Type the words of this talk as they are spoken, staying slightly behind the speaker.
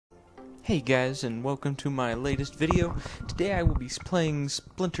Hey guys, and welcome to my latest video. Today I will be playing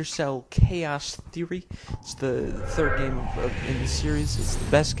Splinter Cell Chaos Theory. It's the third game in the series. It's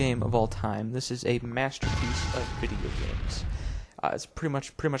the best game of all time. This is a masterpiece of video games. It's pretty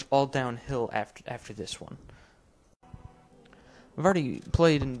much all downhill after this one. I've already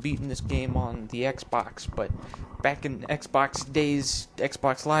played and beaten this game on the Xbox, but back in Xbox days,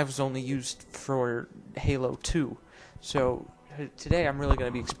 Xbox Live was only used for Halo 2. So today I'm really going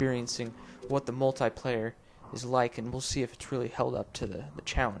to be experiencing what the multiplayer is like, and we'll see if it's really held up to the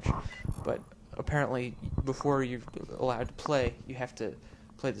challenge. But apparently, before you're allowed to play, you have to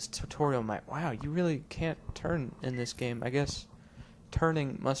play this tutorial map. Wow, you really can't turn in this game. I guess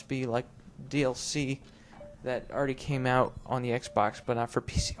turning must be like DLC that already came out on the Xbox, but not for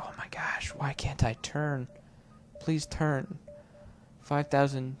PC. Oh my gosh, why can't I turn? Please turn.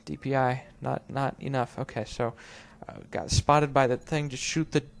 5,000 DPI, not enough. Okay, so got spotted by the thing. Just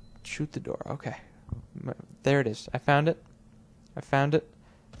shoot the door. Okay, there it is. I found it.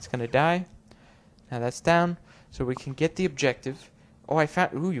 It's gonna die. Now that's down, so we can get the objective. Oh, I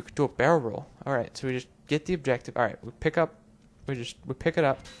found. Ooh, you could do a barrel roll. All right, so we just get the objective. All right, we pick up. We pick it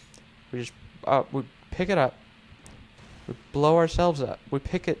up. We pick it up. We blow ourselves up. We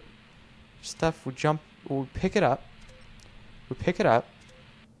pick it. Stuff. We jump. We pick it up. We pick it up.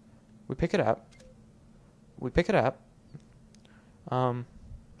 We pick it up. We pick it up.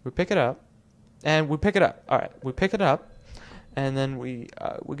 We pick it up, and we pick it up. All right, we pick it up, and then we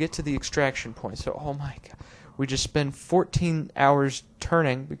get to the extraction point. So, oh my god, we just spend 14 hours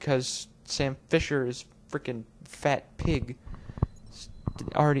turning because Sam Fisher is freaking fat pig,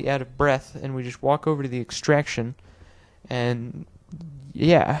 already out of breath, and we just walk over to the extraction, and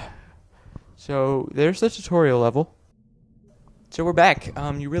yeah. So there's the tutorial level. So we're back.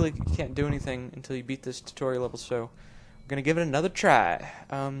 You really can't do anything until you beat this tutorial level, so we're gonna give it another try.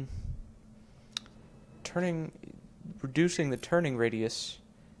 Reducing the turning radius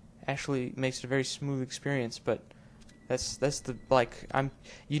actually makes it a very smooth experience, but that's the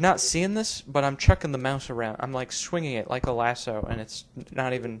you're not seeing this, but I'm chucking the mouse around. I'm like swinging it like a lasso, and it's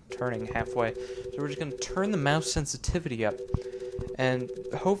not even turning halfway. So we're just gonna turn the mouse sensitivity up, and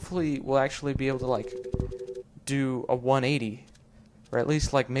hopefully we'll actually be able to like do a 180. Or at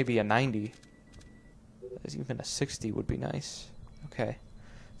least, like, maybe a 90. Even a 60 would be nice. Okay.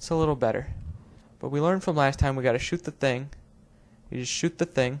 It's a little better. But we learned from last time we gotta shoot the thing. You just shoot the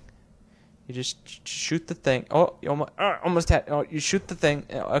thing. You just shoot the thing. Oh, you almost had... Oh, you shoot the thing.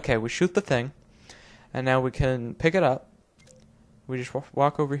 Okay, we shoot the thing. And now we can pick it up. We just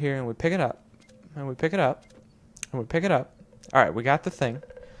walk over here and we pick it up. And we pick it up. And we pick it up. Alright, we got the thing.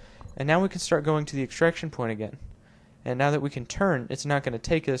 And now we can start going to the extraction point again. And now that we can turn, it's not going to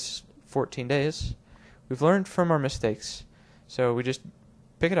take us 14 days. We've learned from our mistakes. So we just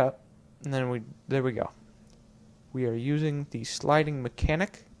pick it up, and then there we go. We are using the sliding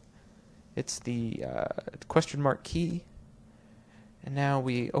mechanic. It's the question mark key. And now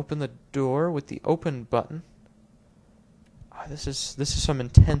we open the door with the open button. Oh, this is some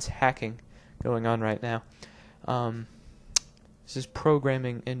intense hacking going on right now. This is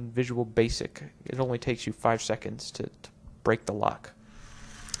programming in Visual Basic. It only takes you 5 seconds to break the lock.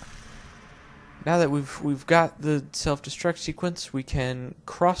 Now that we've got the self-destruct sequence, we can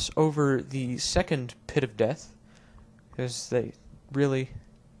cross over the second pit of death, because they really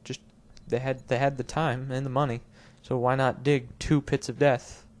they had the time and the money. So why not dig 2 pits of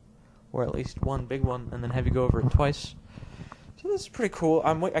death, or at least one big one, and then have you go over it twice? So this is pretty cool.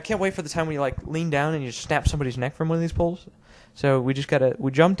 I can't wait for the time when you like lean down and you just snap somebody's neck from one of these poles. So we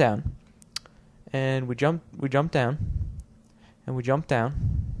jump down, and we jump down, and we jump down.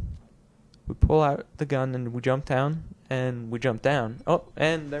 We pull out the gun, and we jump down, and we jump down. Oh,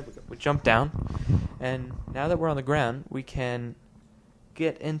 and there we go. We jump down, and now that we're on the ground, we can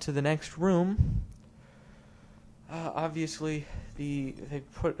get into the next room. Obviously, they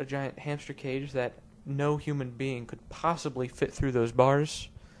put a giant hamster cage that no human being could possibly fit through those bars.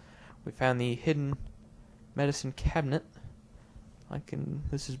 We found the hidden medicine cabinet.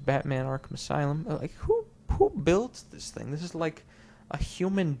 This is Batman Arkham Asylum. Like, who builds this thing? This is like a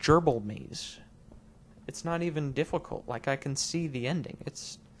human gerbil maze. It's not even difficult. Like, I can see the ending.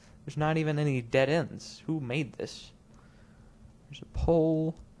 There's not even any dead ends. Who made this? There's a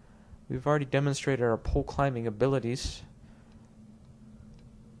pole. We've already demonstrated our pole climbing abilities.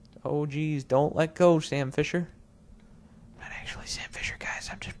 Oh, geez, don't let go, Sam Fisher. Not actually Sam Fisher, guys.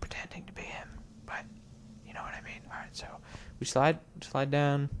 I'm just pretending to be him. But you know what I mean. All right, so we slide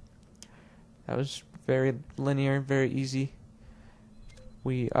down. That was very linear, very easy.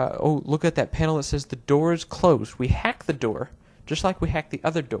 Look at that panel that says the door is closed. We hack the door, just like we hacked the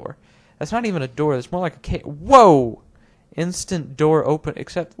other door, That's not even a door. That's more like a cave. Whoa! Instant door open.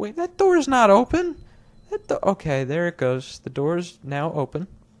 Except, wait, that door is not open. Okay, there it goes. The door is now open.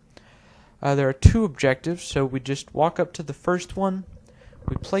 There are 2 objectives, so we just walk up to the first one.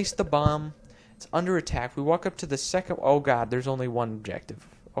 We place the bomb. It's under attack. We walk up to the second. Oh god, there's only 1 objective.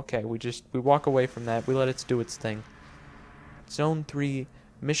 Okay, we walk away from that. We let it do its thing. Zone 3,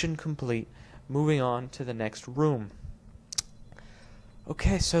 mission complete. Moving on to the next room.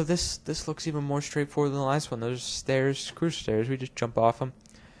 Okay, so this looks even more straightforward than the last one. Those stairs, screw stairs. We just jump off them.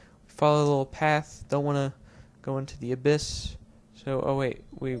 Follow a little path. Don't want to go into the abyss. So, oh wait,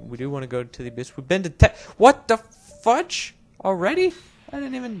 we do want to go to the abyss. We've been what the fudge? Already? I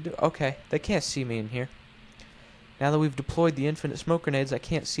didn't even do... Okay, they can't see me in here. Now that we've deployed the infinite smoke grenades, I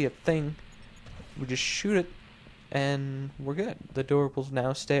can't see a thing. We just shoot it, and we're good. The door will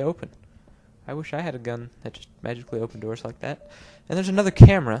now stay open. I wish I had a gun that just magically opened doors like that. And there's another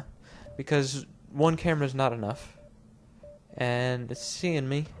camera, because 1 camera is not enough. And it's seeing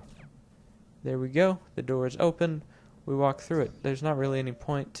me. There we go. The door is open. We walk through it. There's not really any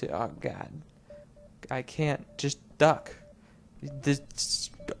point to... Oh, God. I can't just duck.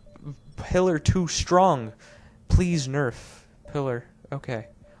 This pillar too strong. Please nerf. Pillar. Okay.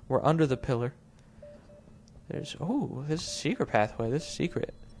 We're under the pillar. There's... Oh, this is a secret pathway. This is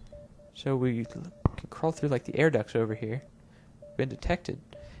secret. So we can crawl through like the air ducts over here. Been detected.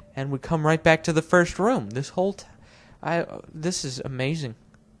 And we come right back to the first room. This whole... This is amazing.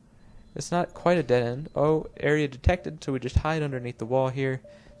 It's not quite a dead end. Oh, area detected, so we just hide underneath the wall here.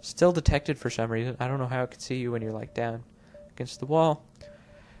 Still detected for some reason. I don't know how it could see you when you're like down against the wall.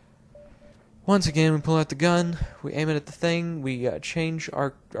 Once again, we pull out the gun. We aim it at the thing. We change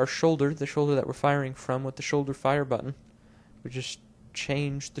our shoulder, the shoulder that we're firing from, with the shoulder fire button. We just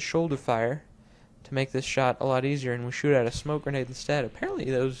change the shoulder fire to make this shot a lot easier, and we shoot out a smoke grenade instead. Apparently,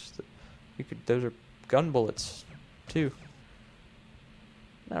 those are gun bullets too.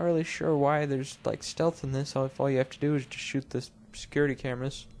 Not really sure why there's like stealth in this. All you have to do is just shoot the security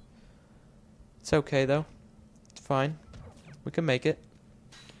cameras. It's okay though. It's fine. We can make it.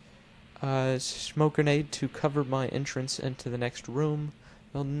 Smoke grenade to cover my entrance into the next room.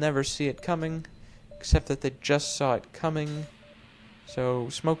 They'll never see it coming, except that they just saw it coming. So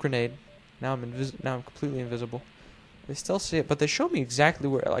smoke grenade. Now I'm completely invisible. They still see it, but they show me exactly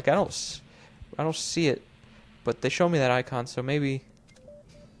where. Like I don't see it, but they show me that icon. So maybe.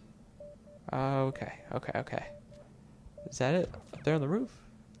 Okay. Is that it? Up there on the roof?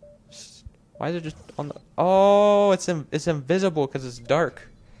 Why is it just on the... Oh, it's invisible because it's dark.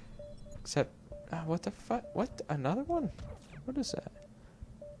 Except... what the fuck? What? Another one? What is that?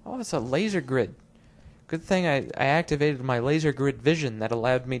 Oh, it's a laser grid. Good thing I activated my laser grid vision that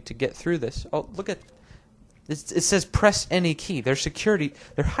allowed me to get through this. Oh, look at... It says press any key. Their security...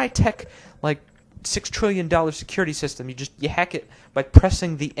 Their high-tech, like, $6 trillion security system. You hack it by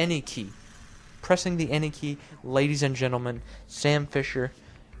pressing the any key. Pressing the any key, ladies and gentlemen, Sam Fisher,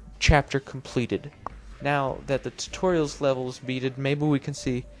 chapter completed. Now that the tutorials level is beaten, maybe we can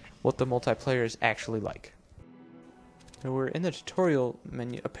see what the multiplayer is actually like. So we're in the tutorial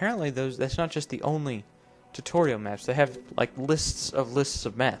menu. Apparently that's not just the only tutorial maps. They have like lists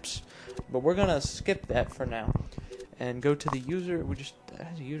of maps. But we're gonna skip that for now and go to the user. We just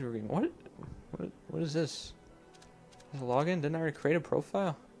has a user agreement. What is this? Is a login? Didn't I already create a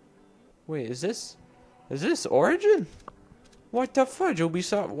profile? Wait, is this Origin? What the fudge,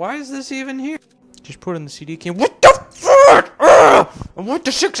 Ubisoft? Why is this even here? Just put in the CD game. What the fudge? I want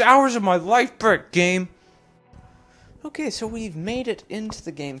the 6 hours of my life back, game. Okay, so we've made it into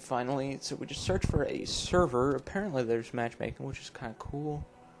the game finally. So we just search for a server. Apparently there's matchmaking, which is kind of cool.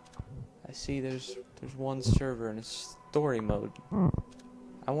 I see there's one server and it's story mode.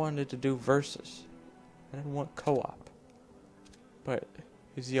 I wanted to do versus. I didn't want co-op. But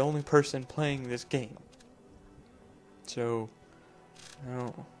he's the only person playing this game. So, no.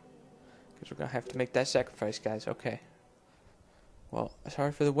 Guess we're gonna have to make that sacrifice, guys. Okay. Well,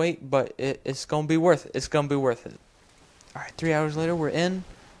 sorry for the wait, but it's gonna be worth it. It's gonna be worth it. Alright, 3 hours later, we're in.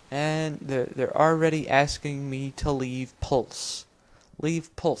 And they're already asking me to leave Pulse.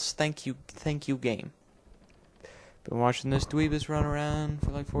 Leave Pulse. Thank you, game. Been watching this dweebus run around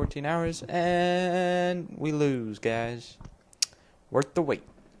for like 14 hours, and we lose, guys. Worth the wait.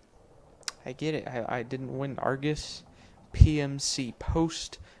 I get it. I didn't win Argus. PMC.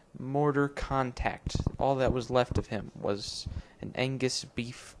 Post-mortar contact. All that was left of him was an Angus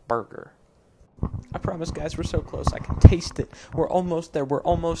beef burger. I promise, guys, we're so close. I can taste it. We're almost there. We're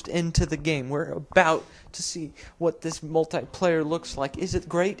almost into the game. We're about to see what this multiplayer looks like. Is it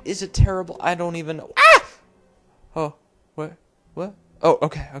great? Is it terrible? I don't even know. Ah! Oh, what? Oh,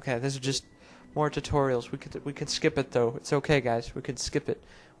 okay, okay. This is just more tutorials. We could skip it though. It's okay, guys. We could skip it.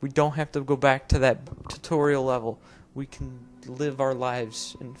 We don't have to go back to that tutorial level. We can live our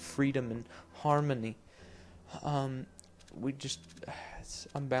lives in freedom and harmony. We just it's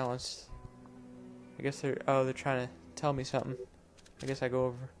unbalanced. I guess they're trying to tell me something. I guess I go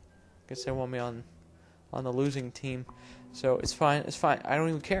over. I guess they want me on the losing team. So it's fine. It's fine. I don't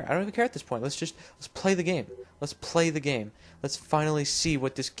even care. I don't even care at this point. Let's play the game. Let's play the game. Let's finally see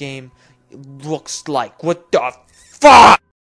what this game looks like. What the fuck?